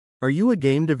Are you a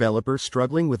game developer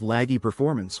struggling with laggy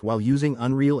performance while using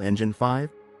Unreal Engine 5?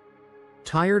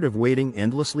 Tired of waiting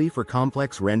endlessly for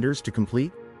complex renders to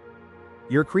complete?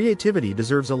 Your creativity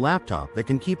deserves a laptop that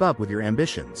can keep up with your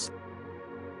ambitions.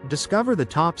 Discover the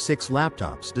top 6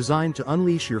 laptops designed to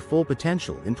unleash your full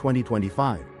potential in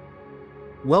 2025.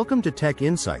 Welcome to Tech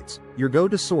Insights, your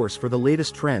go-to source for the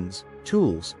latest trends,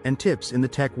 tools, and tips in the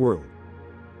tech world.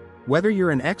 Whether you're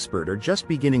an expert or just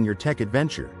beginning your tech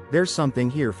adventure, there's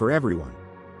something here for everyone.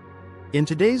 In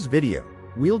today's video,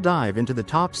 we'll dive into the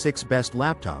top 6 best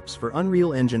laptops for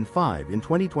Unreal Engine 5 in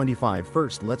 2025.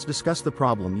 First, let's discuss the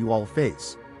problem you all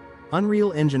face.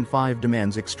 Unreal Engine 5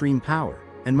 demands extreme power,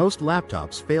 and most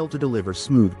laptops fail to deliver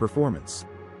smooth performance.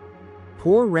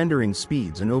 Poor rendering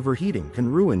speeds and overheating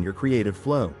can ruin your creative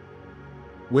flow.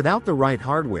 Without the right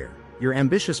hardware, your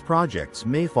ambitious projects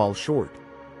may fall short.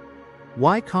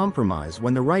 Why compromise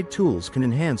when the right tools can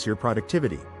enhance your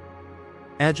productivity?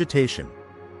 Agitation.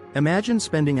 Imagine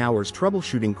spending hours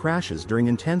troubleshooting crashes during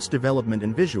intense development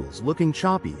and visuals looking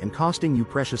choppy and costing you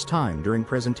precious time during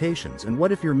presentations. And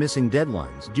what if you're missing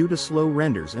deadlines due to slow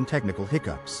renders and technical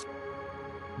hiccups?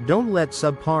 Don't let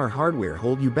subpar hardware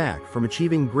hold you back from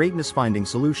achieving greatness. Finding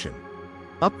solution.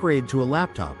 Upgrade to a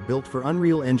laptop built for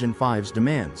Unreal Engine 5's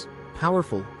demands,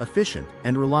 powerful, efficient,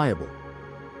 and reliable.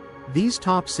 These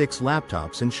top 6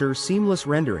 laptops ensure seamless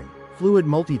rendering, fluid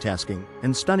multitasking,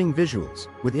 and stunning visuals.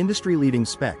 With industry-leading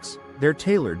specs, they're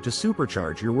tailored to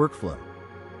supercharge your workflow.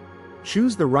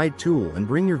 Choose the right tool and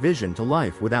bring your vision to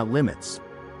life without limits.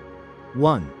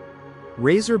 1.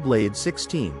 Razer Blade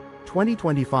 16,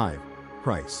 2025.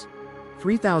 Price: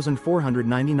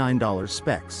 $3,499.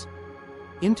 Specs: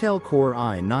 Intel Core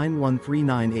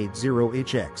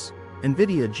i9-13980HX,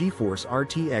 NVIDIA GeForce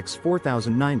RTX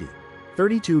 4090,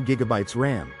 32GB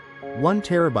RAM,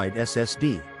 1TB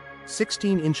SSD,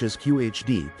 16 inches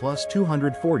QHD plus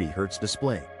 240Hz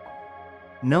display.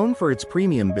 Known for its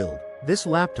premium build, this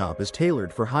laptop is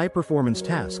tailored for high-performance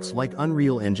tasks like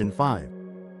Unreal Engine 5.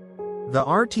 The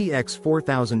RTX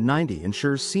 4090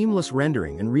 ensures seamless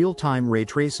rendering and real-time ray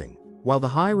tracing, while the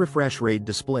high refresh rate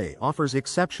display offers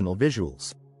exceptional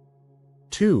visuals.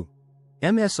 2.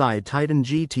 MSI Titan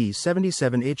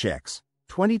GT77HX,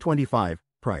 2025.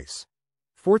 Price: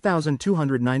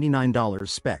 $4,299.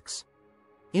 Specs: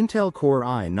 Intel Core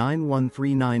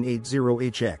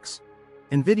i9-13980HX,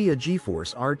 NVIDIA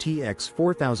GeForce RTX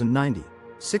 4090,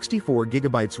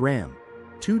 64GB RAM,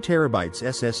 2TB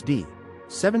SSD,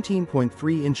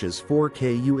 17.3 inches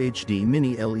 4K UHD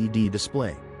mini LED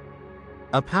display.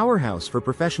 A powerhouse for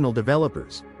professional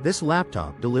developers, this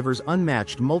laptop delivers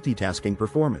unmatched multitasking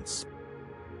performance.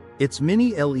 Its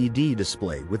mini LED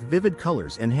display with vivid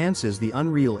colors enhances the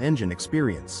Unreal Engine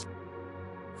experience.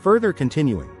 Further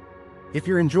continuing, if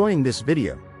you're enjoying this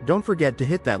video, don't forget to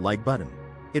hit that like button.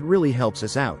 It really helps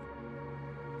us out.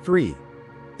 3.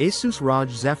 Asus ROG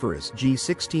Zephyrus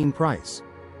G16. Price: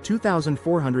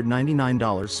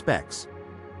 $2,499. Specs: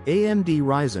 AMD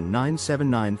Ryzen 9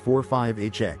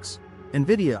 7945HX,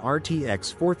 NVIDIA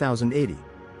RTX 4080,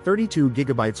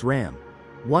 32GB RAM,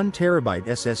 1TB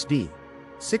SSD,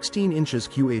 16 inches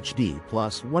QHD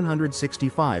plus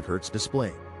 165Hz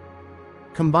display.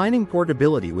 Combining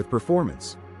portability with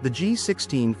performance, the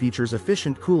G16 features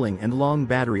efficient cooling and long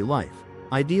battery life,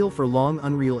 ideal for long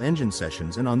Unreal Engine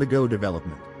sessions and on-the-go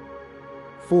development.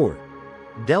 4.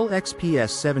 Dell XPS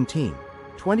 17,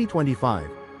 2025.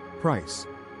 Price: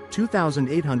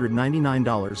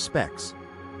 $2,899. Specs: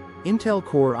 Intel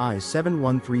Core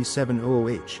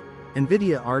i7-13700H,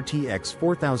 NVIDIA RTX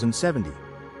 4070,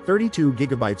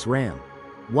 32GB RAM,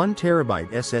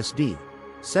 1TB SSD,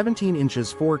 17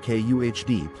 inches 4K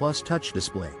UHD plus touch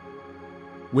display.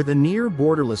 With a near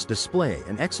borderless display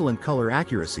and excellent color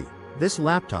accuracy, this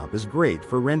laptop is great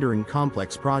for rendering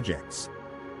complex projects.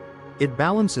 It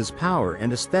balances power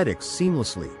and aesthetics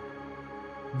seamlessly.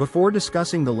 Before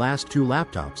discussing the last 2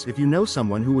 laptops, if you know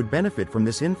someone who would benefit from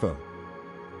this info,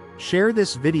 share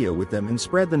this video with them and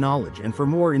spread the knowledge. And for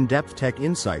more in-depth tech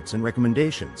insights and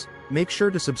recommendations, make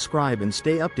sure to subscribe and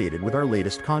stay updated with our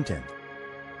latest content.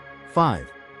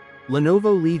 5.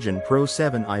 Lenovo Legion Pro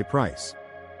 7i. Price: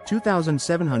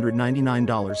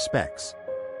 $2,799. Specs: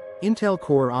 Intel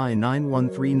Core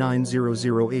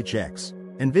i9-13900HX,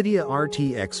 NVIDIA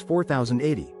RTX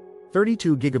 4080,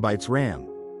 32GB RAM,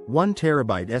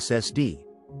 1TB SSD,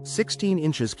 16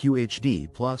 inches QHD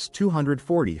plus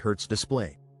 240Hz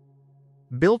display.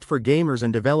 Built for gamers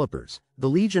and developers, the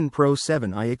Legion Pro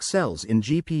 7i excels in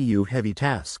GPU-heavy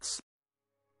tasks.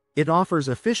 It offers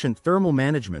efficient thermal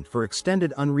management for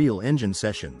extended Unreal Engine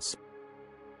sessions.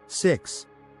 6.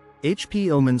 HP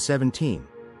Omen 17,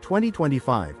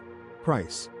 2025.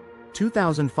 Price: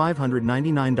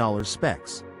 $2,599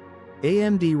 specs.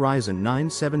 AMD Ryzen 9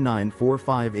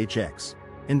 7945HX.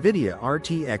 NVIDIA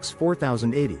RTX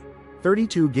 4080.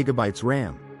 32GB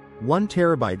RAM.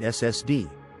 1TB SSD.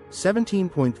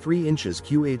 17.3 inches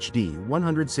QHD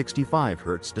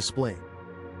 165Hz display.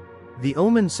 The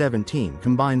Omen 17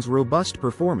 combines robust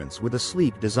performance with a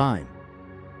sleek design.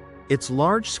 Its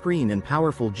large screen and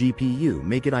powerful GPU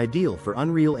make it ideal for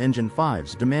Unreal Engine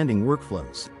 5's demanding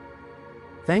workflows.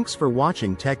 Thanks for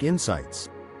watching Tech Insights.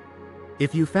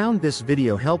 If you found this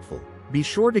video helpful, be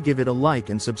sure to give it a like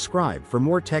and subscribe for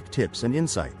more tech tips and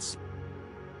insights.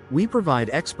 We provide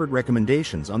expert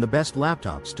recommendations on the best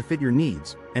laptops to fit your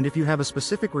needs, and if you have a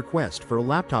specific request for a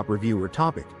laptop review or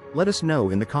topic, let us know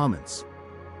in the comments.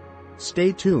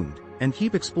 Stay tuned, and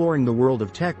keep exploring the world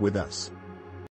of tech with us.